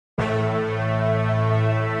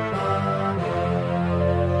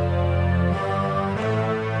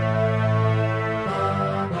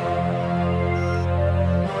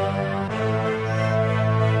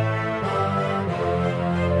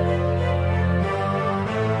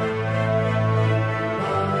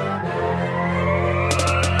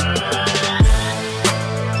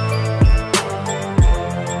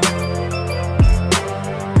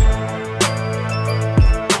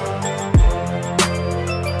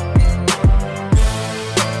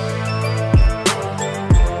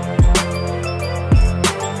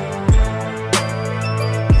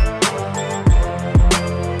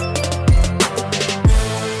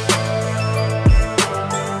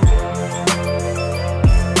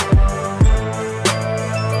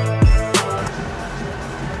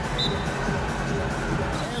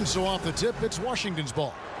off the tip, it's Washington's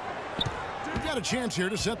ball. We've got a chance here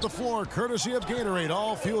to set the floor, courtesy of Gatorade,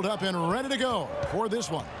 all fueled up and ready to go for this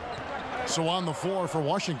one. So on the floor for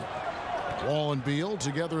Washington, Wall and Beal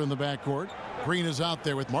together in the backcourt. Green is out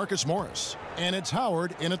there with Marcus Morris. And it's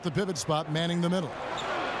Howard in at the pivot spot, manning the middle.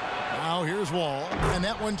 Now here's Wall, and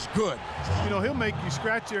that one's good. You know, he'll make you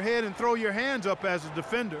scratch your head and throw your hands up as a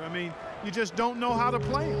defender. I mean, you just don't know how to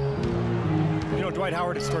play him. You know, Dwight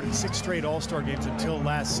Howard had started 6 straight All-Star games until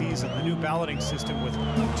last season. The new balloting system with 2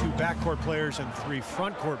 backcourt players and 3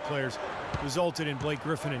 frontcourt players resulted in Blake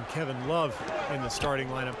Griffin and Kevin Love in the starting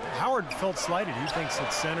lineup. Howard felt slighted. He thinks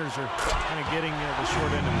that centers are kind of getting the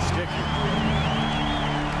short end of the stick here.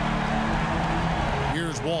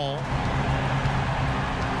 Here's Wall.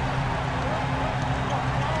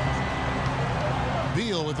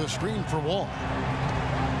 Beal with a screen for Wall.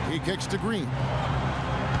 He kicks to Green.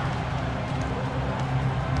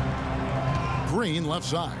 Green left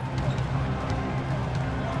side.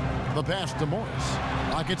 The pass to Morris.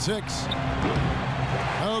 Lock at 6.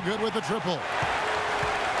 No good with the triple.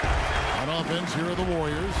 On offense, here are the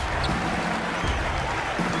Warriors.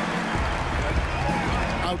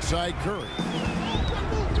 Outside Curry.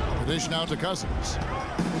 The dish now to Cousins.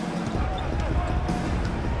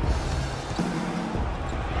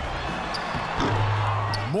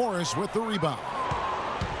 Morris with the rebound.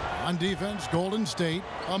 On defense, Golden State.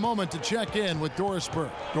 A moment to check in with Doris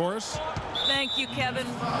Burke. Doris? Thank you, Kevin.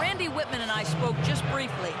 Randy Whitman and I spoke just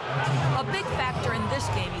briefly. A big factor in this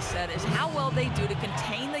game, he said, is how well they do to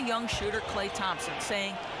contain the young shooter Klay Thompson,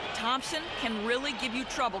 saying, Thompson can really give you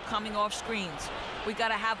trouble coming off screens. We got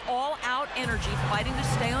to have all-out energy fighting to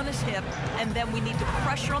stay on his hip, and then we need to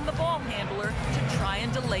pressure on the ball handler to try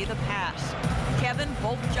and delay the pass. Kevin,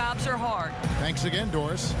 both jobs are hard. Thanks again,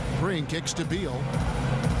 Doris. Green kicks to Beal.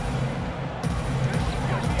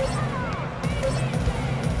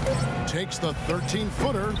 Takes the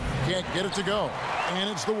 13-footer, can't get it to go. And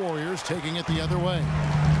it's the Warriors taking it the other way.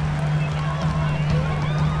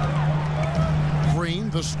 Green,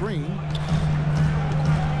 the screen.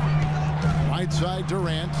 Right side,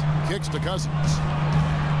 Durant, kicks to Cousins.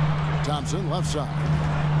 Thompson, left side.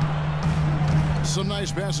 Some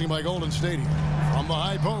nice passing by Golden State here. From the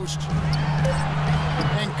high post.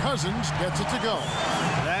 And Cousins gets it to go.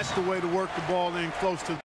 That's the way to work the ball in close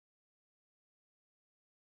to